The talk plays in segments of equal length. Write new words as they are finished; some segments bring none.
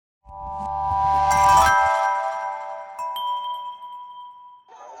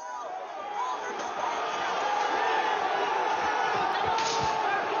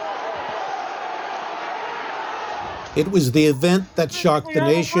It was the event that shocked the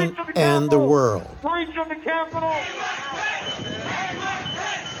nation and the world. Breach of the Capitol!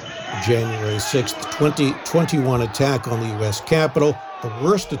 January 6th, 2021 attack on the U.S. Capitol, the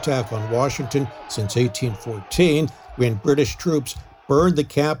worst attack on Washington since 1814, when British troops burned the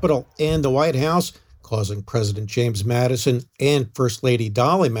Capitol and the White House, causing President James Madison and First Lady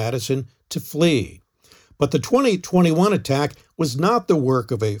Dolly Madison to flee. But the 2021 attack was not the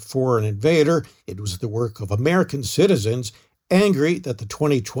work of a foreign invader. It was the work of American citizens angry that the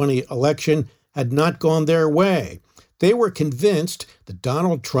 2020 election had not gone their way. They were convinced that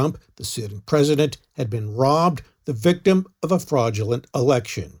Donald Trump, the sitting president, had been robbed, the victim of a fraudulent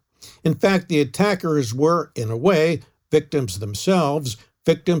election. In fact, the attackers were, in a way, victims themselves,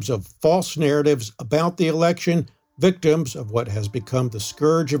 victims of false narratives about the election, victims of what has become the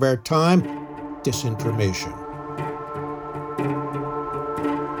scourge of our time, disinformation.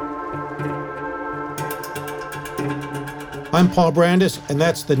 I'm Paul Brandus, and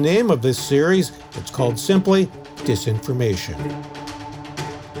that's the name of this series. It's called simply Disinformation.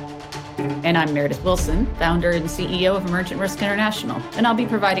 And I'm Meredith Wilson, founder and CEO of Emergent Risk International, and I'll be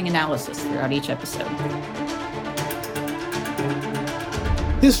providing analysis throughout each episode.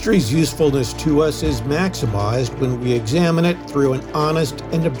 History's usefulness to us is maximized when we examine it through an honest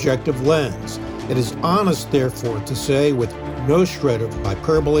and objective lens. It is honest, therefore, to say with no shred of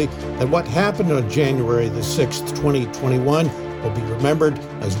hyperbole that what happened on January the 6th, 2021 will be remembered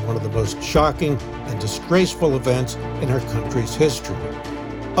as one of the most shocking and disgraceful events in our country's history.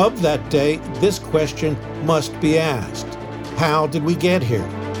 Of that day, this question must be asked. How did we get here?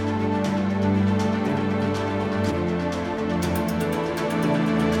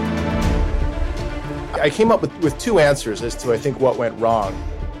 I came up with two answers as to, I think, what went wrong.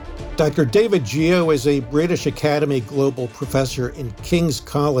 Dr. David Geo is a British Academy Global Professor in King's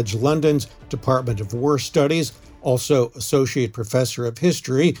College London's Department of War Studies, also Associate Professor of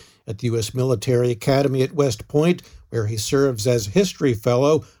History at the U.S. Military Academy at West Point, where he serves as History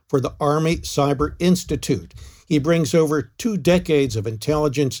Fellow for the Army Cyber Institute. He brings over 2 decades of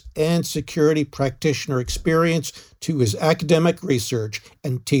intelligence and security practitioner experience to his academic research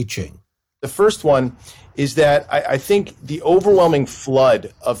and teaching. The first one is that I think the overwhelming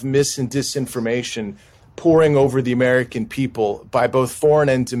flood of mis and disinformation pouring over the American people by both foreign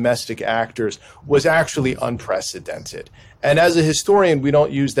and domestic actors was actually unprecedented. And as a historian, we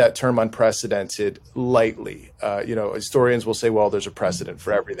don't use that term unprecedented lightly. Historians will say, well, there's a precedent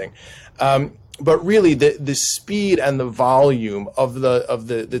for everything. But really, the speed and the volume of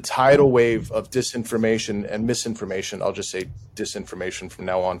the tidal wave of disinformation and misinformation, I'll just say disinformation from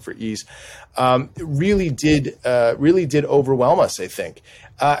now on for ease, really did overwhelm us, I think.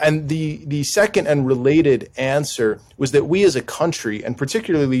 And the second and related answer was that we as a country, and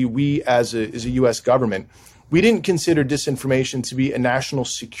particularly we as a U.S. government, we didn't consider disinformation to be a national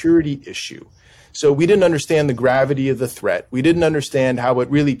security issue. So we didn't understand the gravity of the threat. We didn't understand how it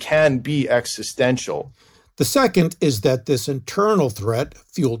really can be existential. The second is that this internal threat,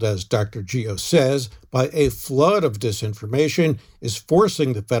 fueled, as Dr. Geo says, by a flood of disinformation, is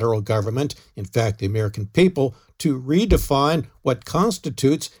forcing the federal government, in fact the American people, to redefine what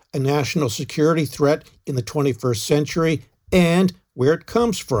constitutes a national security threat in the 21st century and where it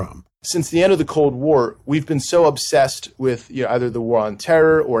comes from. Since the end of the Cold War, we've been so obsessed with either the war on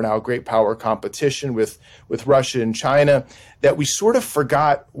terror or now great power competition with Russia and China that we sort of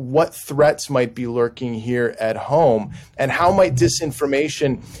forgot what threats might be lurking here at home and how might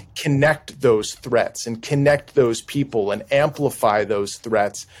disinformation connect those threats and connect those people and amplify those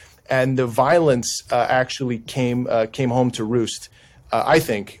threats. And the violence actually came home to roost, I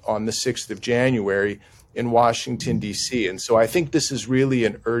think, on the 6th of January in Washington, D.C. And so I think this is really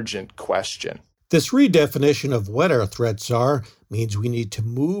an urgent question. This redefinition of what our threats are means we need to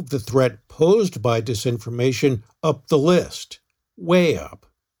move the threat posed by disinformation up the list, way up.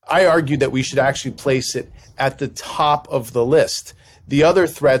 I argue that we should actually place it at the top of the list. The other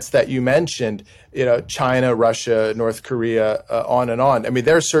threats that you mentioned, China, Russia, North Korea, on and on. I mean,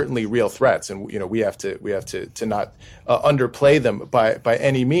 they're certainly real threats, and we have to not underplay them by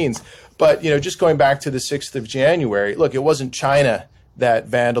any means. But just going back to the 6th of January, look, it wasn't China that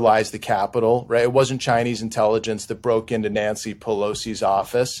vandalized the Capitol, right? It wasn't Chinese intelligence that broke into Nancy Pelosi's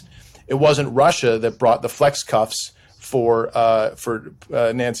office. It wasn't Russia that brought the flex cuffs for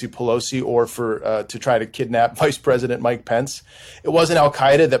Nancy Pelosi or to try to kidnap Vice President Mike Pence. It wasn't Al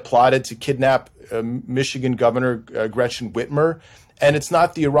Qaeda that plotted to kidnap Michigan Governor Gretchen Whitmer. And it's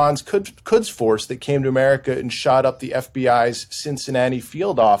not the Iran's Quds Force that came to America and shot up the FBI's Cincinnati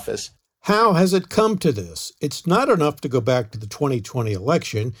field office. How has it come to this? It's not enough to go back to the 2020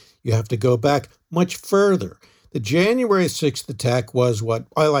 election. You have to go back much further. The January 6th attack was what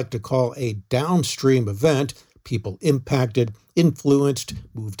I like to call a downstream event. People impacted, influenced,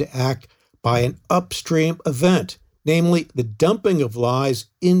 moved to act by an upstream event, namely the dumping of lies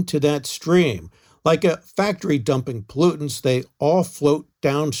into that stream. Like a factory dumping pollutants, they all float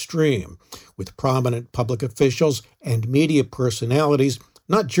downstream, with prominent public officials and media personalities,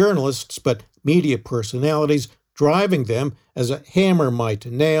 not journalists, but media personalities, driving them as a hammer might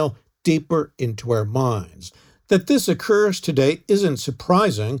a nail deeper into our minds. That this occurs today isn't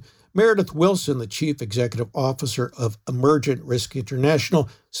surprising. Meredith Wilson, the Chief Executive Officer of Emergent Risk International,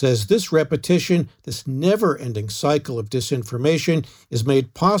 says this repetition, this never-ending cycle of disinformation, is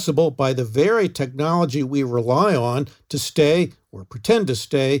made possible by the very technology we rely on to stay, or pretend to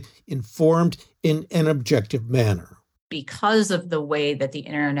stay, informed in an objective manner. Because of the way that the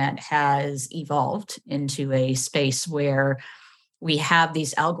internet has evolved into a space where we have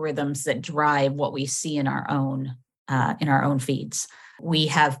these algorithms that drive what we see in our own feeds, we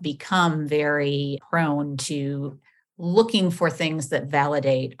have become very prone to looking for things that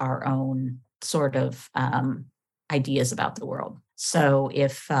validate our own sort of ideas about the world. So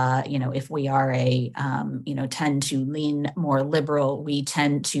if we are tend to lean more liberal, we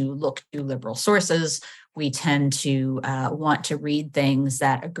tend to look to liberal sources. We tend to want to read things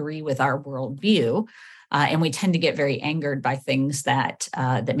that agree with our worldview, and we tend to get very angered by things that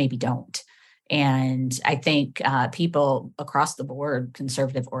maybe don't. And I think people across the board,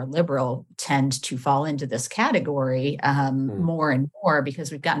 conservative or liberal, tend to fall into this category more and more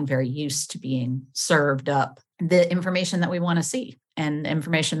because we've gotten very used to being served up the information that we want to see and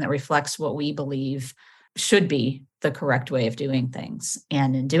information that reflects what we believe should be the correct way of doing things.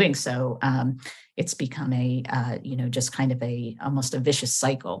 And in doing so, it's become almost a vicious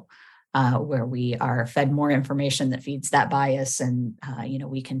cycle. Where we are fed more information that feeds that bias, and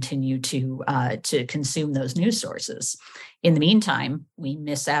we continue to consume those news sources. In the meantime, we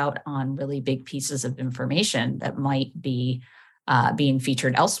miss out on really big pieces of information that might be being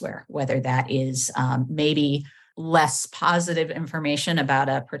featured elsewhere, whether that is maybe less positive information about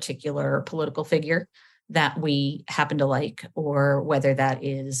a particular political figure that we happen to like, or whether that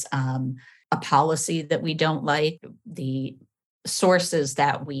is a policy that we don't like. The sources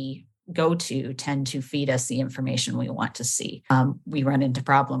that we go to tend to feed us the information we want to see. We run into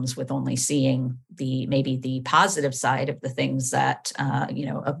problems with only seeing maybe the positive side of the things that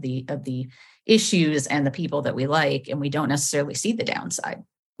of the issues and the people that we like, and we don't necessarily see the downside.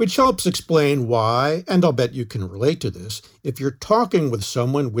 Which helps explain why, and I'll bet you can relate to this, if you're talking with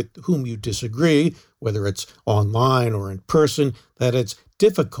someone with whom you disagree, whether it's online or in person, that it's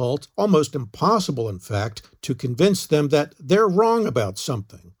difficult, almost impossible in fact, to convince them that they're wrong about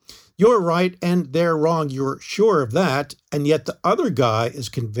something. You're right and they're wrong, you're sure of that, and yet the other guy is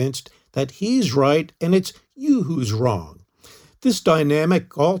convinced that he's right and it's you who's wrong. This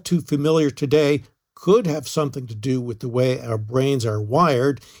dynamic, all too familiar today, could have something to do with the way our brains are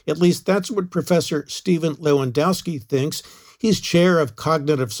wired. At least that's what Professor Stephen Lewandowski thinks. He's chair of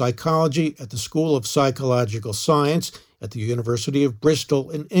cognitive psychology at the School of Psychological Science at the University of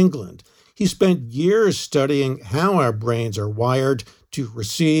Bristol in England. He spent years studying how our brains are wired to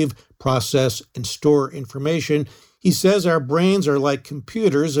receive, process, and store information. He says our brains are like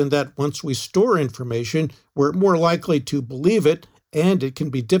computers and that once we store information, we're more likely to believe it, and it can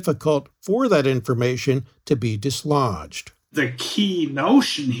be difficult for that information to be dislodged. The key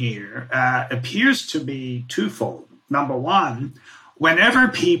notion here appears to be twofold. Number one, whenever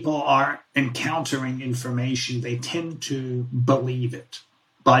people are encountering information, they tend to believe it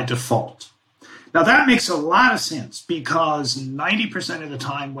by default. Now, that makes a lot of sense because 90% of the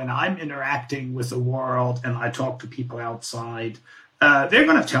time when I'm interacting with the world and I talk to people outside, they're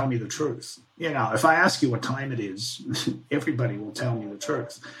going to tell me the truth. You know, if I ask you what time it is, everybody will tell me the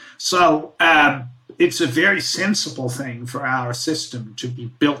truth. So it's a very sensible thing for our system to be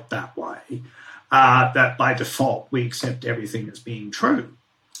built that way, that by default we accept everything as being true.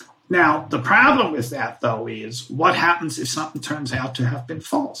 Now, the problem with that, though, is what happens if something turns out to have been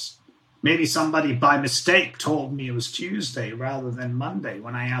false? Maybe somebody by mistake told me it was Tuesday rather than Monday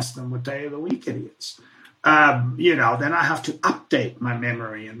when I asked them what day of the week it is. Then I have to update my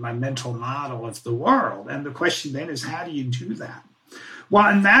memory and my mental model of the world. And the question then is, how do you do that? Well,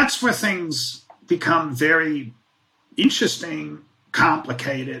 and that's where things become very interesting,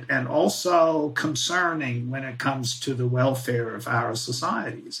 complicated, and also concerning when it comes to the welfare of our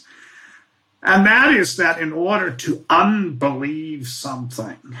societies. And that is that in order to unbelieve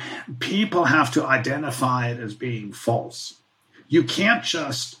something, people have to identify it as being false. You can't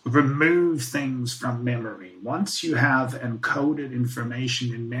just remove things from memory. Once you have encoded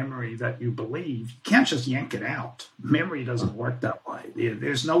information in memory that you believe, you can't just yank it out. Memory doesn't work that way.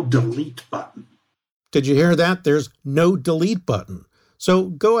 There's no delete button. Did you hear that? There's no delete button. So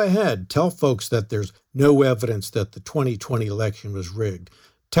go ahead, tell folks that there's no evidence that the 2020 election was rigged.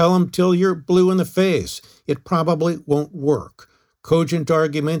 Tell them till you're blue in the face. It probably won't work. Cogent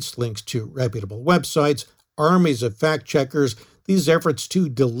arguments, links to reputable websites, armies of fact-checkers, these efforts to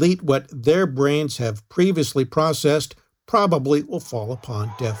delete what their brains have previously processed probably will fall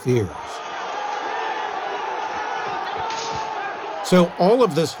upon deaf ears. So all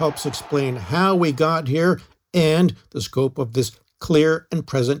of this helps explain how we got here and the scope of this clear and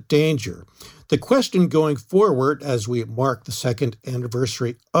present danger. The question going forward as we mark the second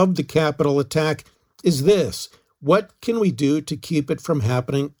anniversary of the Capitol attack is this: what can we do to keep it from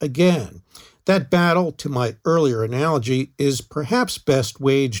happening again? That battle, to my earlier analogy, is perhaps best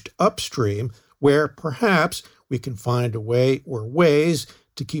waged upstream, where perhaps we can find a way or ways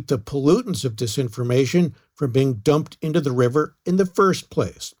to keep the pollutants of disinformation from being dumped into the river in the first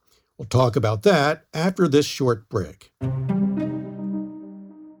place. We'll talk about that after this short break.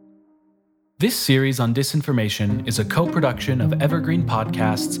 This series on disinformation is a co-production of Evergreen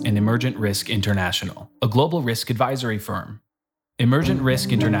Podcasts and Emergent Risk International, a global risk advisory firm. Emergent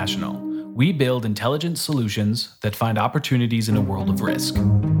Risk International. We build intelligent solutions that find opportunities in a world of risk.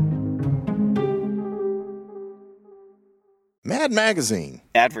 Mad Magazine.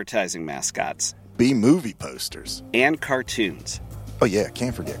 Advertising mascots. B-movie posters. And cartoons. Oh yeah,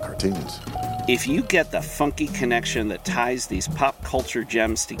 can't forget cartoons. If you get the funky connection that ties these pop culture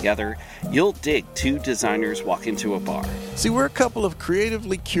gems together, you'll dig Two Designers Walk Into a Bar. See, we're a couple of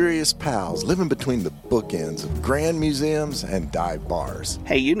creatively curious pals living between the bookends of grand museums and dive bars.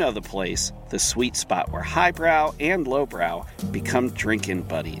 Hey, you know the place, the sweet spot where highbrow and lowbrow become drinking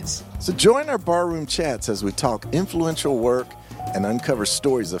buddies. So join our barroom chats as we talk influential work and uncover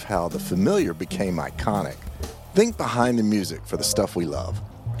stories of how the familiar became iconic. Think behind the music for the stuff we love.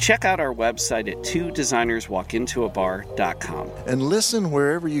 Check out our website at twodesignerswalkintoabar.com. And listen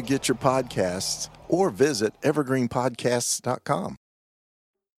wherever you get your podcasts or visit evergreenpodcasts.com.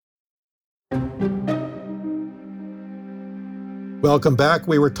 Welcome back.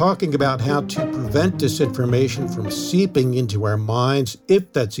 We were talking about how to prevent disinformation from seeping into our minds,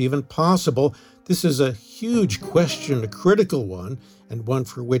 if that's even possible. This is a huge question, a critical one, and one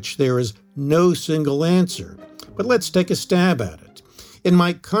for which there is no single answer. But let's take a stab at it. In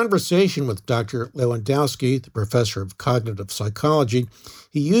my conversation with Dr. Lewandowski, the professor of cognitive psychology,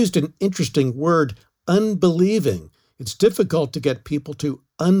 he used an interesting word, unbelieving. It's difficult to get people to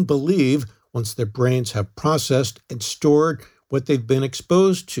unbelieve once their brains have processed and stored what they've been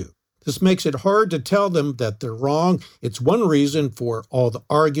exposed to. This makes it hard to tell them that they're wrong. It's one reason for all the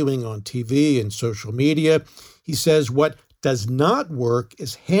arguing on TV and social media. He says what does not work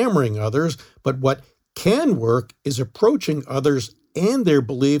is hammering others, but what can work is approaching others and their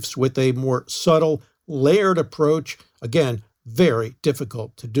beliefs with a more subtle, layered approach. Again, very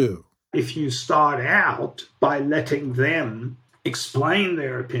difficult to do. If you start out by letting them explain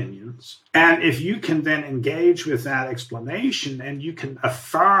their opinions, and if you can then engage with that explanation and you can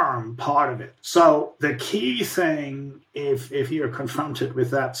affirm part of it. So the key thing, if you're confronted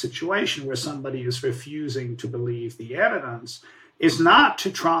with that situation where somebody is refusing to believe the evidence, is not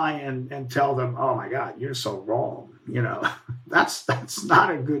to try and tell them, oh my God, you're so wrong. You know, that's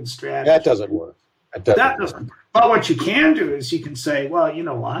not a good strategy. That doesn't work. That doesn't work. But what you can do is you can say, well, you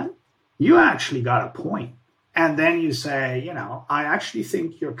know what? You actually got a point. And then you say, you know, I actually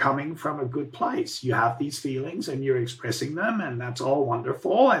think you're coming from a good place. You have these feelings and you're expressing them, and that's all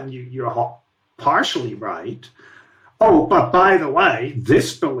wonderful. And you're partially right. Oh, but by the way,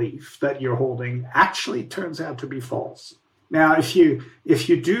 this belief that you're holding actually turns out to be false. Now, if you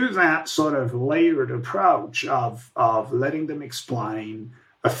do that sort of layered approach of letting them explain,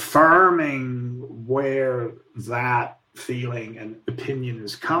 affirming where that feeling and opinion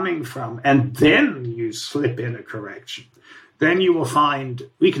is coming from, and then you slip in a correction, then you will find,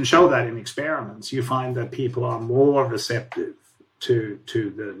 we can show that in experiments, you find that people are more receptive to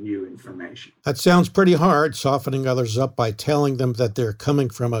the new information. That sounds pretty hard, softening others up by telling them that they're coming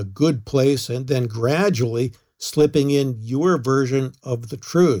from a good place and then gradually slipping in your version of the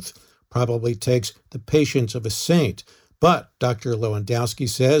truth. Probably takes the patience of a saint. But Dr. Lewandowski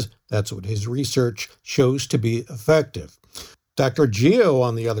says that's what his research shows to be effective. Dr. Geo,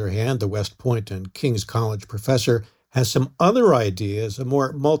 on the other hand, the West Point and King's College professor, has some other ideas, a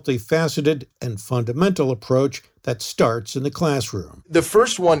more multifaceted and fundamental approach that starts in the classroom. The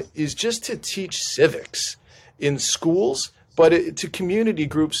first one is just to teach civics in schools, but to community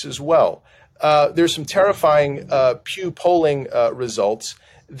groups as well. There's some terrifying Pew polling results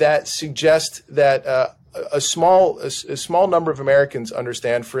that suggest that a small number of Americans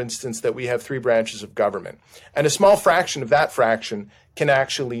understand, for instance, that we have three branches of government, and a small fraction of that fraction can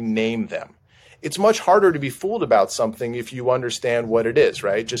actually name them. It's much harder to be fooled about something if you understand what it is,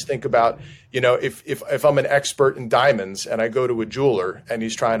 right? Just think about, if I'm an expert in diamonds and I go to a jeweler and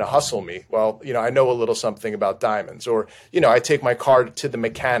he's trying to hustle me, well, I know a little something about diamonds. Or, I take my car to the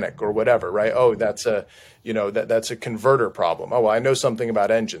mechanic or whatever, right? Oh, that's a converter problem. Oh, well, I know something about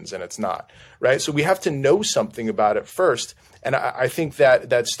engines, and it's not, right? So we have to know something about it first. And I think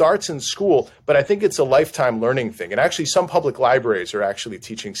that starts in school, but I think it's a lifetime learning thing. And actually, some public libraries are actually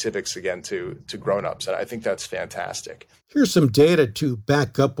teaching civics again to grown-ups, and I think that's fantastic. Here's some data to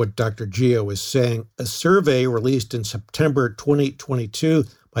back up what Dr. Geo is saying. A survey released in September 2022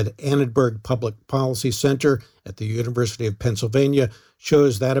 by the Annenberg Public Policy Center at the University of Pennsylvania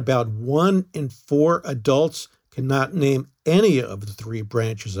shows that about 1 in 4 adults cannot name any of the three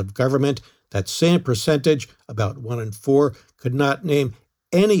branches of government. That same percentage, about 1 in 4, could not name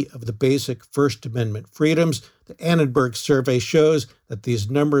any of the basic First Amendment freedoms. The Annenberg survey shows that these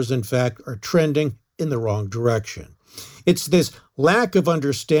numbers, in fact, are trending in the wrong direction. It's this lack of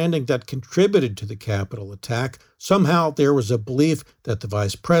understanding that contributed to the Capitol attack. Somehow there was a belief that the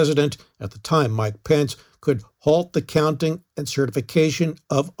vice president, at the time Mike Pence, could halt the counting and certification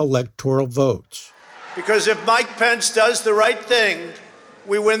of electoral votes. Because if Mike Pence does the right thing,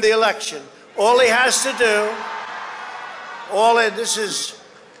 we win the election. All he has to do,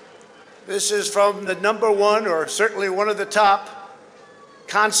 this is from the number one, or certainly one of the top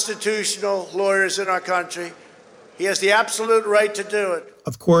constitutional lawyers in our country. He has the absolute right to do it.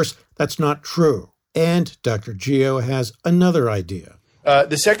 Of course, that's not true. And Dr. Geo has another idea.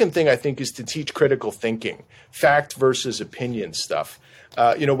 The second thing I think is to teach critical thinking, fact versus opinion stuff.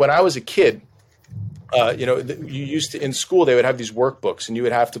 When I was a kid, you used to, in school, they would have these workbooks, and you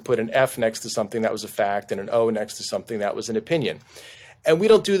would have to put an F next to something that was a fact and an O next to something that was an opinion. And we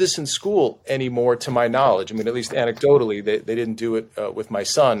don't do this in school anymore, to my knowledge. I mean, at least anecdotally, they didn't do it with my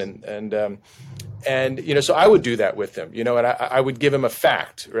son. And so I would do that with him, and I would give him a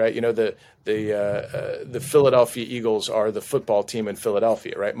fact, right? The Philadelphia Eagles are the football team in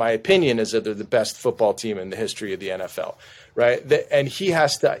Philadelphia, right? My opinion is that they're the best football team in the history of the NFL, right? And he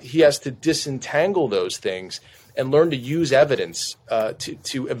has to disentangle those things and learn to use evidence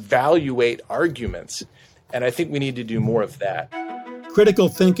to evaluate arguments. And I think we need to do more of that. Critical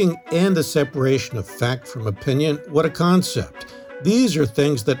thinking and the separation of fact from opinion, what a concept. These are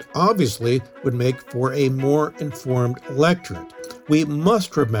things that obviously would make for a more informed electorate. We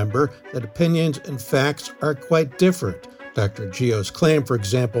must remember that opinions and facts are quite different. Dr. Geo's claim, for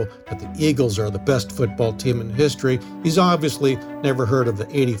example, that the Eagles are the best football team in history, he's obviously never heard of the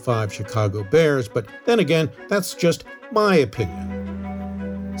 '85 Chicago Bears, but then again, that's just my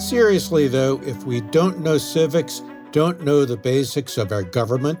opinion. Seriously, though, if we don't know civics, don't know the basics of our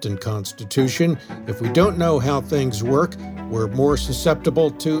government and constitution, if we don't know how things work, we're more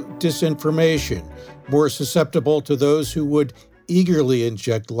susceptible to disinformation, more susceptible to those who would eagerly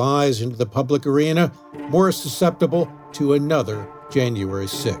inject lies into the public arena, more susceptible to another January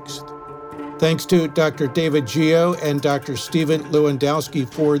 6th. Thanks to Dr. David Geo and Dr. Stephen Lewandowski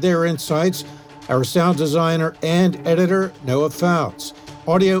for their insights. Our sound designer and editor, Noah Fouts.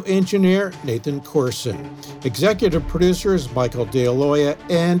 Audio engineer, Nathan Corson. Executive producers, Michael DeAloia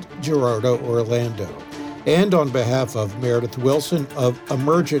and Gerardo Orlando. And on behalf of Meredith Wilson of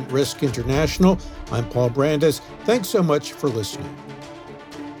Emergent Risk International, I'm Paul Brandis. Thanks so much for listening.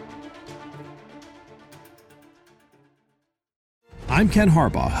 I'm Ken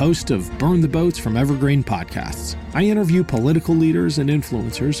Harbaugh, host of Burn the Boats from Evergreen Podcasts. I interview political leaders and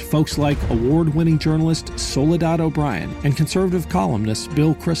influencers, folks like award-winning journalist Soledad O'Brien and conservative columnist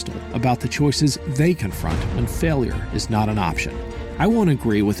Bill Kristol, about the choices they confront when failure is not an option. I won't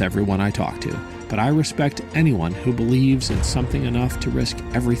agree with everyone I talk to, but I respect anyone who believes in something enough to risk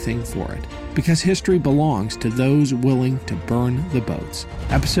everything for it. Because history belongs to those willing to burn the boats.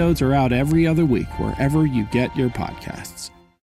 Episodes are out every other week wherever you get your podcasts.